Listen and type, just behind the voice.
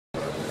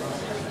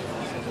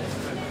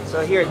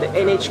So here at the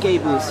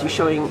NHK booth, you're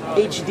showing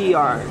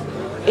HDR,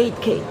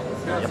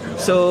 8K.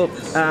 So,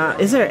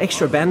 is there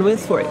extra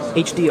bandwidth for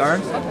HDR?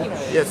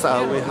 Yes,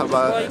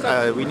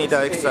 we need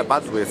extra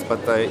bandwidth,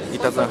 but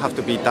it doesn't have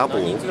to be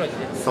double.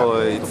 So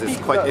it's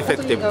quite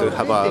effective to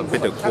have a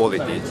better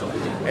quality.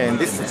 And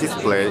this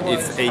display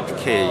is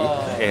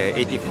 8K,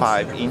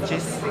 85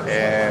 inches,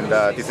 and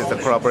this is a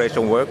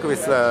collaboration work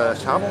with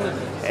Sharp.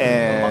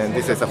 And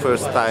this is the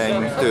first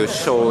time to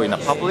show in the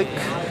public.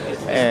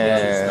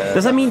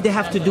 Does that mean they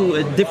have to do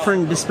a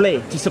different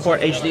display to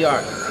support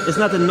HDR? It's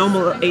not a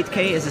normal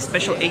 8K, it's a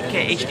special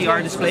 8K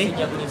HDR display?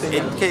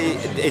 8K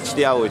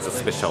HDR is a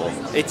special.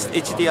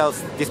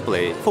 HDR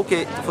display,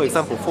 4K, for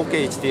example,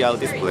 4K HDR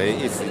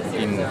display is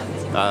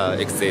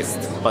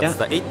exist, but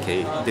the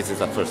 8K, this is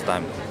the first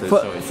time.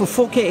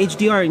 For 4K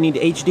HDR, you need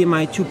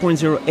HDMI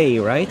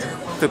 2.0A, right?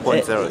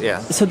 2.0, yeah.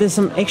 So there's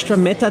some extra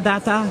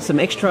metadata, some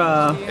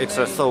extra...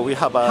 So we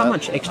have how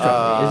much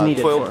extra is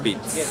needed 12 for?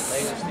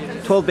 bits.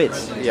 12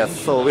 bits? Yes,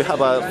 so we have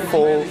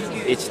 4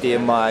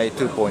 HDMI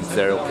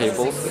 2.0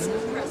 cables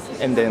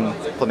and then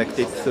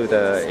connected to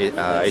the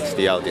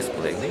HDR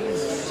display.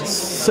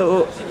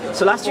 So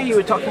last year you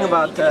were talking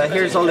about,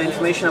 here's all the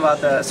information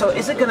about the... So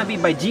is it going to be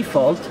by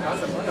default,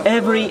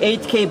 every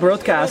 8K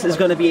broadcast is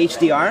going to be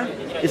HDR?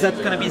 Is that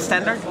going to be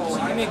standard?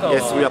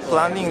 Yes, we are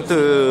planning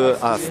to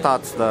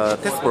start the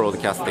test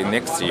broadcasting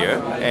next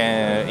year,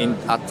 and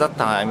at that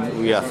time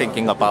we are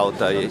thinking about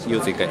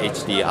using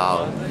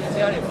HDR.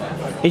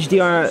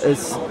 HDR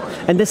is,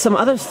 and there's some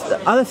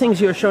other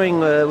things you're showing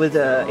with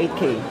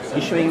 8K.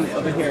 You're showing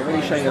over here. What are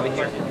you showing over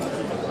here?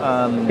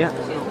 Yeah.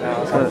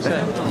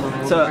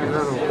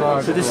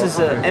 So this is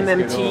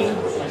MMT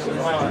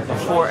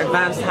for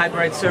Advanced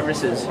Hybrid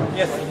Services.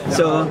 Yes.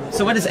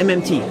 So what is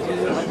MMT?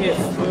 Yes.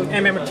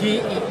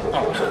 MMT.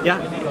 Yeah.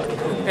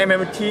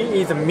 MMT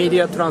is a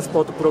Media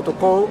Transport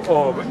Protocol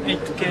of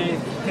 8K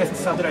Test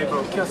Satellite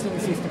Broadcasting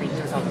System in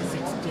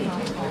 2016.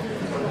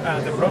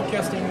 The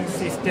broadcasting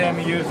system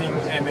using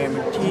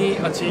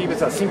MMT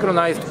achieves a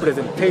synchronized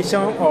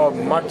presentation of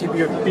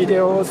multi-view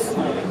videos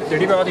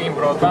delivered in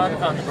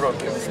broadband and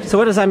broadcast. So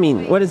what does that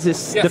mean? What is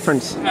this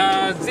difference?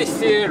 This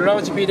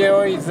large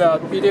video is a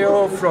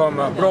video from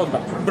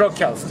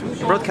broadcast.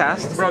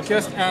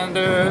 Broadcast? And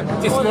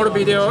this small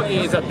video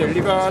is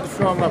delivered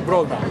from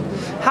broadband.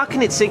 How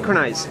can it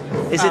synchronize?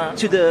 Is it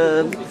to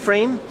the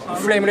frame?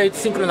 Frame rate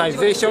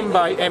synchronization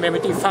by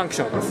MMT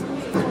functions.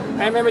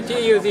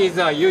 MMT uses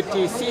a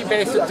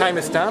UTC-based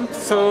timestamp,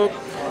 so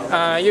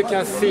you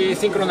can see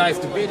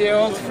synchronized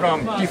videos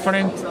from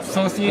different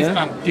sources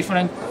and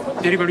different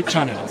delivery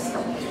channels.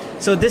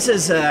 So this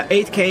is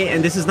 8K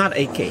and this is not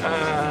 8K?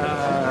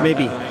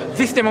 Maybe.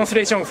 This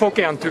demonstration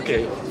 4K and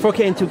 2K.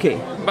 4K and 2K.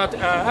 But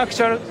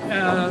actual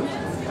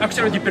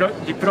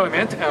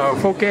deployment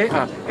 4K,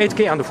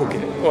 8K and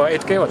 4K, or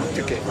 8K or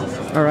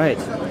 2K. All right.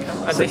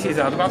 And this is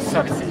advanced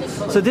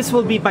services. So this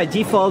will be by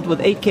default with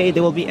 8K,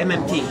 there will be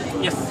MMT?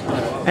 Yes.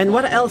 And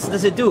what else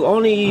does it do?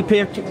 Only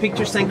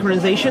picture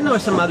synchronization or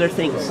some other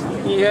things?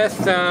 Yes,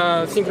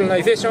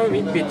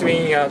 synchronization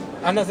between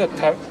another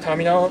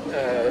terminal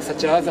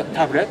such as a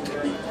tablet,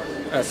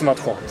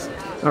 smartphones.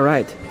 All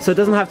right. So it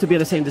doesn't have to be on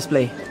the same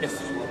display?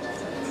 Yes.